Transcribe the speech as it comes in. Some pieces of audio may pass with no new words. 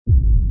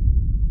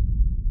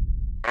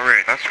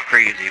Alright, that's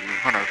crazy. We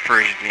won our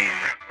first game.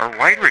 Our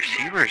wide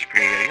receiver is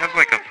pretty good. He has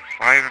like a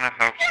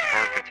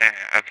 5.5-star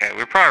potential. Okay,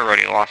 we probably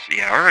already lost.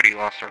 Yeah, already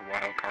lost our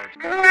wild cards.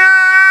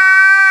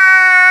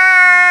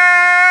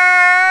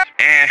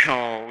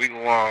 And we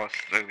lost.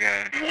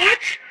 Okay. What?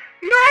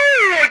 No,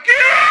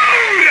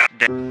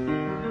 dude!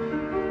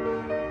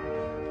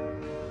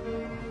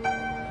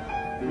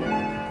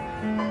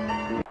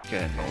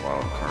 Getting the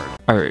wild card.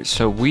 Alright,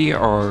 so we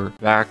are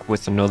back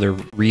with another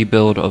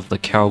rebuild of the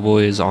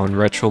Cowboys on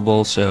Retro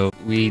Bowl. So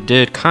we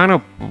did kind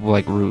of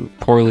like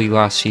poorly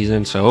last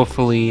season, so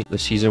hopefully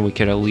this season we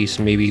could at least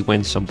maybe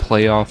win some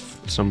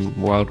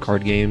wild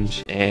card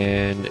games.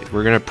 And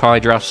we're gonna probably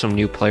draft some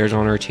new players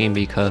on our team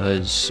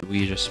because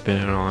we just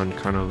been on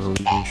kind of a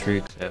losing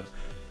streak. So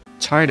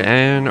tight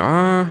end,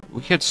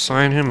 we could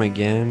sign him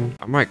again.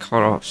 I might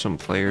cut off some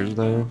players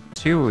though.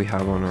 Let's see what we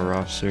have on our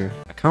roster.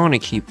 I kinda wanna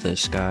keep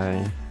this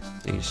guy.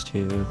 These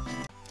two.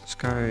 This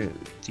guy,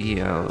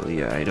 DL,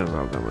 yeah, I don't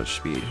have that much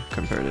speed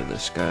compared to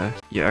this guy.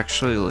 Yeah,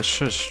 actually, let's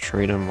just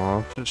trade him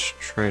off. Just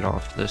trade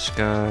off this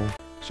guy.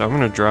 So I'm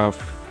gonna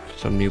draft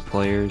some new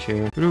players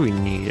here. What do we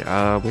need?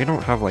 We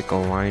don't have like a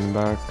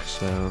linebacker,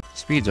 so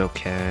speed's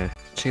okay.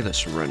 Let's see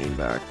this running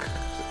back.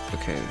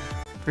 Okay,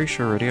 pretty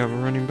sure we already have a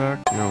running back.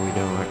 No, we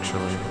don't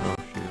actually. Oh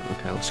shoot.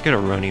 Okay, let's get a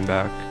running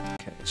back.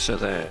 Okay, so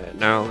then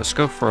now let's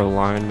go for a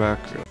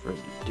linebacker for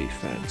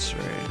defense,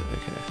 right?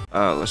 Okay.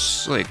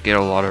 Let's like get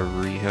a lot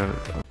of rehab.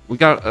 We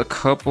got a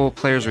couple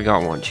players. We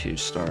got 1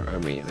 2-star. I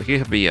mean, he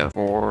could be a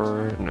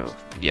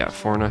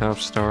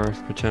 4.5-star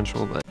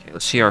potential. But okay,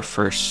 let's see our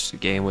first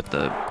game with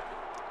the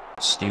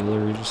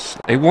Steelers.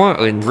 They won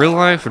in real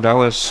life.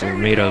 Dallas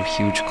made a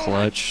huge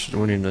clutch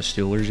winning the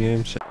Steelers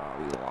game. So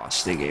we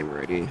lost the game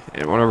already,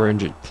 and one of our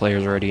injured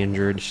players already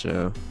injured.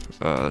 So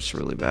that's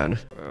really bad.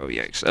 Oh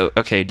yikes. Oh,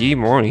 okay, D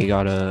Moore, he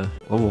got a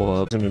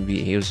level up.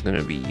 He was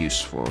gonna be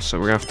useful. So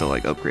we're gonna have to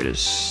like upgrade his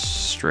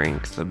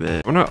strength a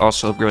bit. I'm gonna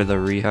also upgrade the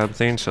rehab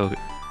thing so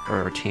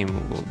our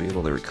team will be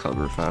able to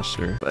recover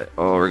faster. But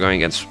we're going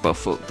against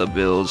the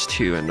Bills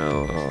 2-0.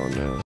 Oh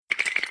no.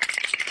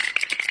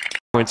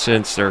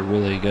 Coincidence, they're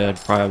really good,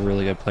 probably have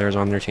really good players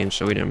on their team,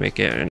 so we didn't make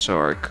it. And so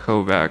our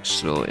Kovac's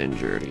still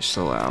injured, he's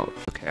still out.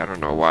 Okay, I don't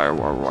know why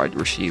our wide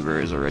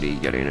receiver is already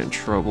getting in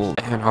trouble.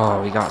 And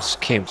we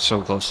came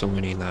so close to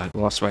winning that.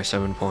 We lost by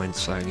 7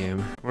 points that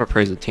game. I'm gonna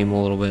praise the team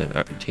a little bit.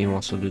 The team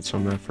also did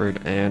some effort,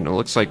 and it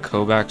looks like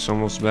Kovac's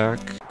almost back.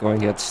 Going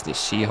against the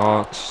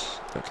Seahawks.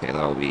 Okay,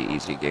 that'll be an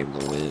easy game to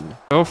win.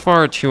 So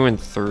far,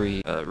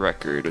 2-3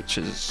 record, which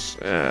is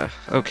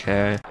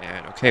okay.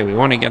 And okay, we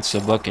won against the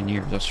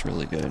Buccaneers. That's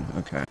really good.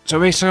 Okay. So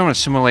basically, I'm gonna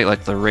simulate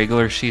like the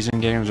regular season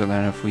games, and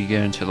then if we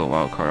get into the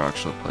wild card, I'll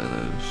actually play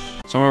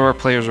those. Some of our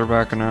players are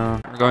back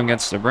now. We're going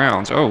against the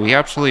Browns. Oh, we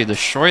absolutely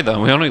destroyed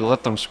them. We only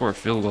let them score a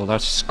field goal.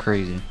 That's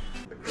crazy.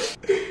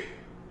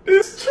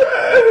 It's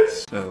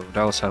trash. So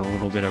Dallas had a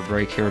little bit of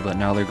break here, but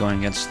now they're going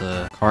against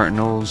the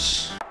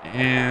Cardinals.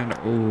 And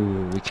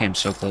we came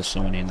so close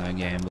to winning that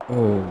game.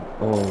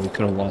 We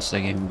could have lost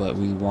that game, but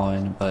we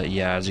won. But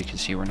yeah, as you can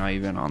see, we're not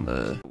even on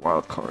the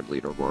wild card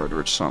leaderboard.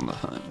 We're just on the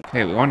hunt.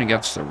 Okay, we won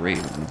against the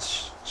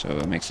Ravens, so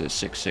it makes it a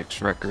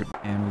 6-6 record.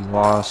 And we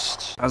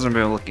lost. Hasn't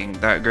been looking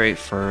that great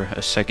for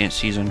a second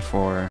season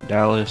for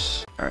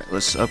Dallas. All right,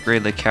 let's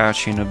upgrade the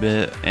catching a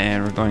bit,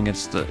 and we're going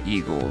against the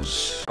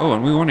Eagles. Oh,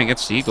 and we won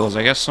against the Eagles.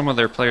 I guess some of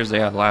their players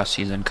they had last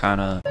season kind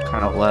of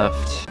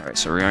left. All right,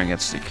 so we're going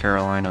against the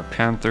Carolina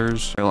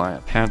Panthers.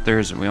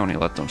 And we only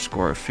let them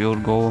score a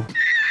field goal.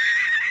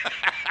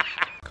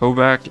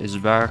 Kovac is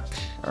back.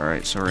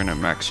 Alright, so we're gonna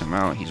max him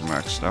out. He's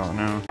maxed out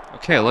now.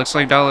 Okay, it looks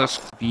like Dallas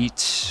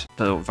beat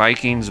the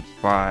Vikings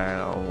by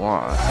a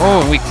lot.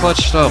 Oh, and we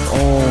clutched up.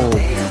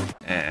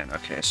 And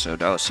okay, so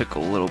Dallas took a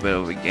little bit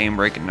of a game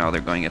break, and now they're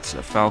going against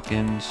the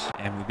Falcons.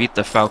 And we beat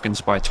the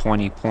Falcons by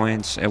 20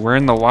 points. And we're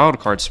in the wild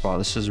card spot.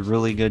 This is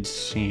really good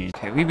scene.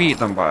 Okay, we beat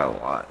them by a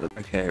lot.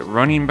 Okay,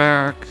 running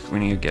back. We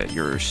need to get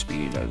your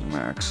speed as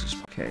max.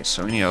 Okay,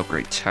 so we need to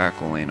upgrade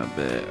tackling a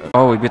bit.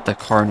 Oh, we beat the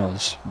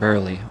Cardinals.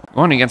 Barely.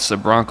 Going against the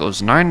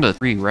Broncos.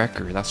 9-3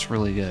 record. That's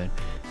really good.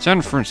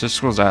 San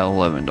Francisco's at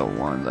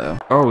 11-1 though.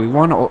 Oh, we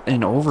won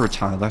in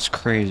overtime. That's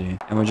crazy.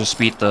 And we just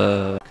beat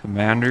the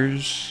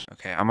Commanders.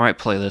 Okay, I might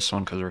play this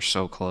one because we're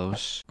so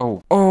close.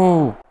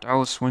 Oh,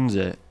 Dallas wins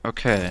it.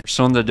 Okay, we're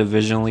still in the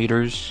division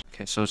leaders.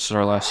 Okay, so it's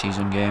our last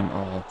season game.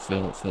 Oh,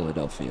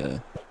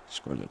 Philadelphia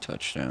scored a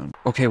touchdown.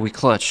 Okay, we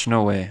clutched.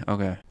 No way.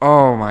 Okay.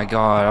 Oh my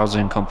god, I was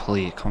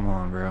incomplete. Come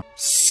on, bro.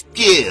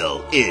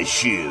 Skill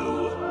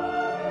issue.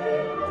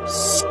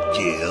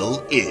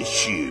 Skill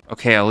issue.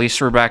 Okay, at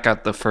least we're back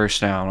at the first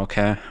down,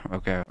 okay?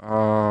 Okay.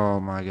 Oh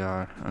my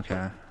god.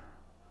 Okay.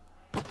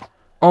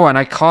 Oh, and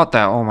I caught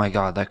that. Oh my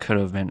god, that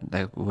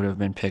would have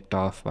been picked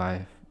off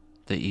by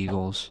the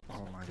Eagles.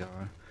 Oh my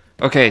god.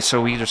 Okay,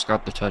 so we just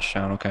got the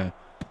touchdown, okay.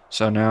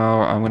 So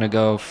now I'm gonna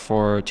go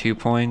for 2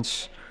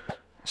 points.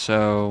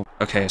 So,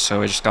 okay, so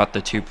we just got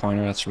the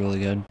 2-pointer. That's really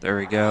good. There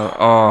we go.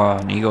 Oh,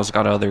 and Eagles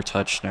got another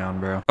touchdown,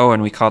 bro. Oh,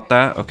 and we caught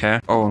that. Okay.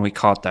 Oh, and we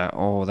caught that.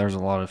 Oh, there's a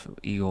lot of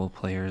Eagle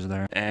players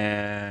there.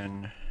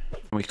 And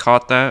we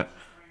caught that.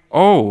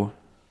 Oh,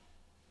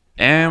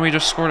 And we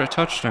just scored a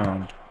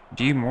touchdown.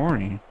 D.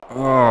 Morning.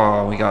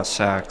 Oh, we got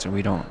sacked and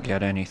we don't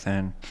get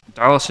anything.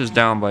 Dallas is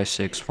down by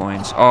 6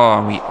 points.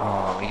 Oh,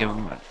 we give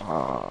them.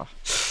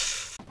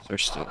 They're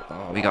still.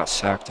 Oh, we got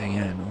sacked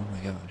again. Oh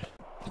my god.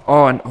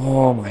 Oh, and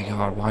oh my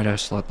god, why did I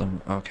just let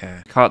them? Okay,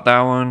 caught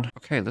that one.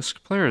 Okay, this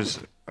player is.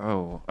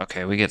 Oh,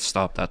 okay, we get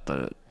stopped at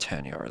the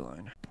 10-yard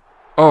line.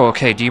 Oh,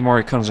 okay, D.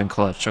 Morey comes in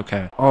clutch.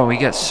 Okay. Oh, we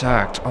get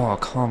sacked. Oh,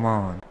 come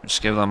on.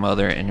 Just give them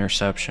other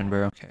interception,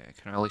 bro. Okay,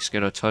 can I at least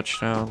get a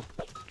touchdown?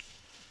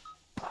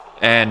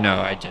 And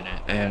no, I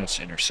didn't. And it's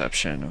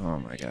interception. Oh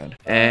my god.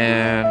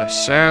 And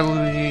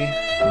sadly,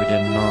 we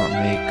did not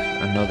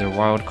make another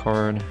wild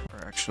card.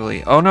 Or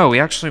actually, oh no, we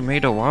actually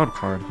made a wild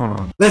card. Hold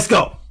on. Let's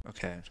go.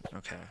 Okay.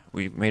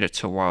 We made it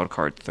to wild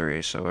card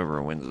 3, so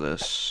whoever wins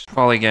this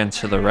probably get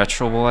into the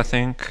retro bowl, I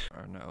think.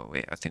 Or no,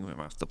 wait, I think we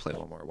might have to play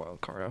one more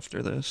wild card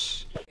after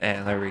this.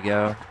 And there we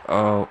go.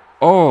 Oh,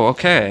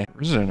 okay.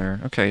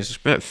 Prisoner. Okay, he's a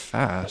bit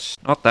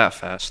fast. Not that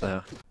fast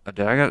though.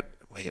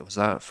 Wait, was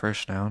that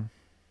first down?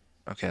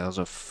 Okay, that was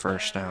a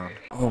first down.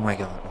 Oh my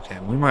god, okay,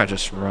 we might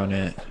just run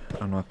it.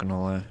 I'm not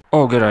gonna lie.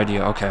 Oh, good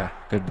idea, okay.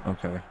 Good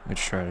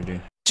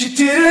strategy. You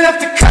didn't have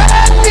to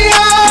cut me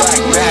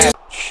off.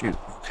 Shoot,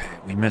 okay,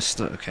 we missed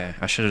it. Okay,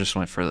 I should've just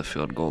went for the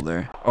field goal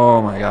there.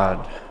 Oh my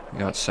god, we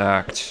got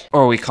sacked.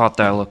 Oh, we caught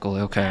that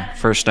luckily, okay.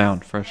 First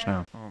down.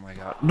 Oh my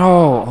god.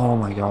 No, oh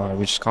my god,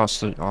 we just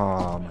cost it.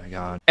 Oh my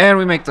god. And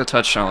we make the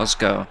touchdown, let's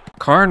go.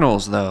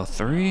 Cardinals though,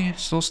 3?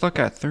 Still stuck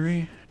at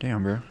 3?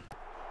 Damn, bro.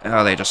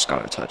 Oh, they just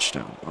got a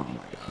touchdown. Oh my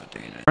god,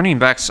 dang it. Running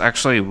back's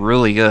actually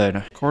really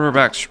good.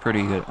 Quarterback's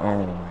pretty good.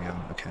 Oh my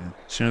god, okay.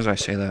 As soon as I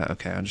say that,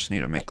 okay, I just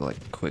need to make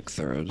like quick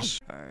throws.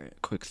 Alright,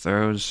 quick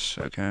throws,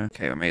 okay.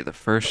 Okay, I made the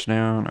first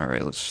down.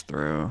 Alright, let's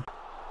throw.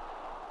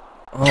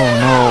 Oh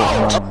no,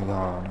 oh my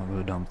god, that was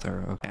a dumb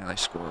throw. Okay, and I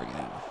score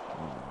again.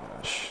 Oh my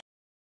gosh.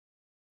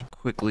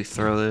 Quickly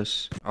throw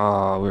this.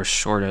 Oh, we're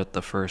short at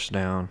the first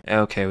down.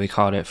 Okay, we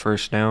caught it.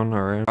 First down,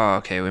 alright. Oh,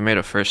 okay, we made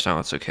a first down.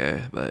 It's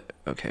okay, but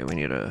okay, we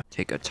need to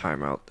take a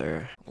timeout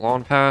there.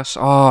 Long pass.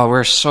 Oh,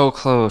 we're so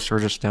close. We're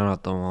just down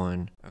at the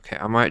 1. Okay,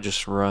 I might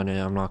just run it.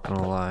 I'm not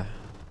gonna lie.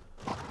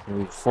 Did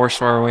we force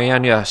our way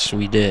in? Yes,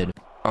 we did.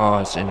 Oh,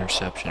 it's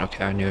interception.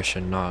 Okay, I knew I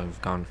should not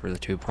have gone for the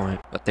 2-point.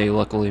 But they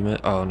luckily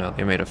made. Oh no,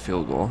 they made a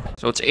field goal.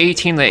 So it's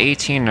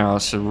 18-18 now.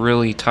 It's a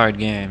really tied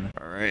game.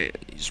 Alright,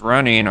 he's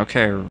running.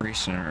 Okay,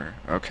 Reasoner.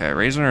 Okay,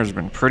 Reasoner's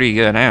been pretty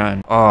good.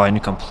 And oh,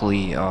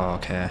 incomplete. Oh,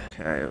 okay.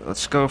 Okay,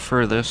 let's go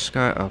for this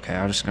guy. Okay,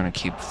 I'm just gonna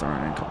keep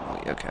throwing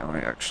incomplete. Okay, let me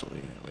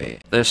actually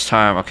wait. This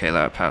time, okay,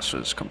 that pass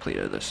was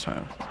completed this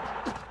time.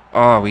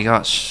 Oh, we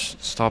got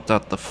stopped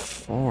at the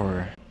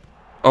 4.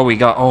 Oh,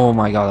 oh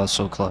my god, that's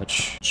so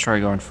clutch. Let's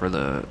try going for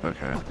the,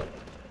 okay.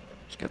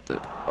 Let's get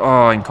the,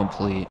 oh,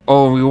 incomplete.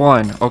 Oh, we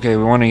won. Okay,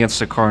 we won against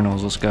the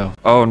Cardinals. Let's go.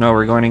 Oh no,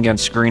 we're going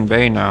against Green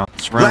Bay now.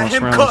 Let's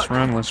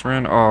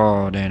run.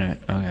 Oh, dang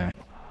it. Okay.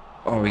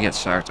 Oh, we get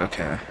sacked.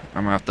 Okay.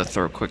 I'm gonna have to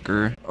throw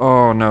quicker.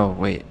 Oh no,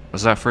 wait.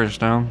 Was that first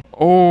down?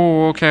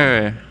 Oh,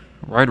 okay.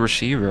 Wide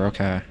receiver,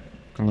 okay.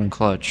 Coming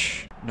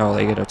clutch. No,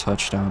 they get a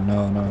touchdown.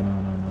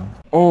 No.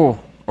 Oh,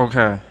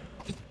 okay.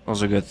 That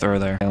was a good throw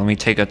there. Okay, let me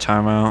take a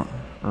timeout.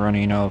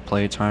 Running out of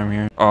play time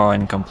here. Oh,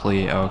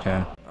 incomplete.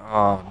 Okay.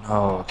 Oh,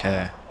 no.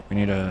 Okay. We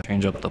need to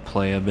change up the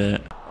play a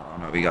bit. Oh,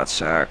 no. We got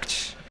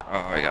sacked. Oh,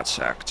 I got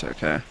sacked.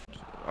 Okay.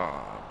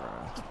 Oh,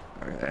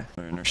 bro. Okay.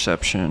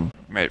 Interception.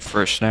 Made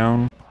first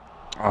down.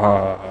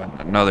 Oh,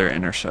 another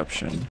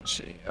interception. Let's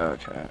see.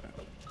 Okay.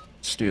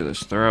 Let's do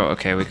this throw.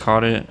 Okay, we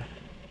caught it.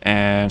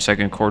 And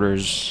second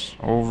quarter's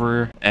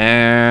over.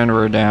 And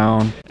we're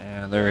down.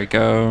 And there we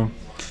go.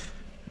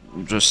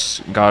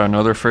 Just got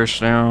another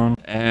first down.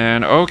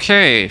 And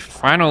okay,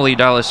 finally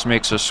Dallas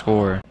makes a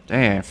score.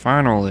 Dang,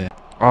 finally.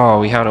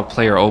 Oh, we had a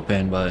player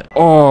open, but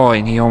oh,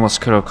 and he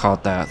almost could have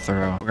caught that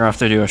throw. We're gonna have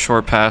to do a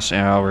short pass,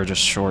 and we're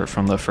just short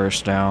from the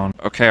first down.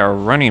 Okay, our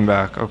running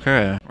back.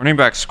 Okay, running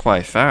back's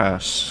quite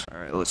fast. All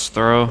right, let's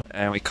throw,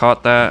 and we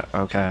caught that.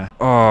 Okay.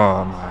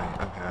 Oh my.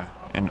 Okay.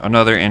 And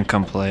another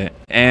incomplete.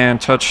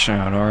 And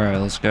touchdown. All right,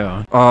 let's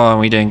go. Oh, and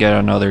we didn't get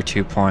another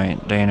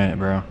 2-point. Dang it,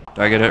 bro.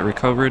 Did I get it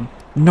recovered?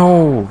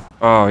 No.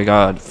 Oh, we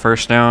got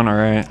first down. All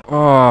right.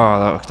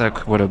 Oh,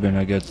 that would have been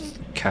a good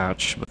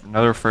catch. But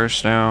another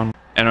first down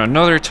and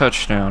another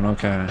touchdown.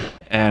 Okay.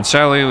 And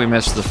sadly, we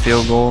missed the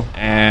field goal.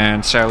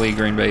 And sadly,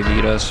 Green Bay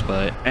beat us.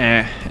 But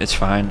it's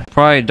fine.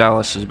 Probably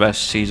Dallas's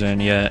best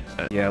season yet.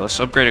 Yeah, let's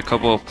upgrade a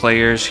couple of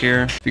players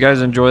here. If you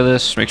guys enjoy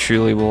this, make sure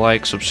you leave a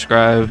like,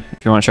 subscribe.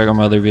 If you want to check out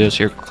my other videos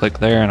here, click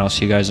there. And I'll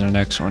see you guys in the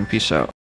next one. Peace out.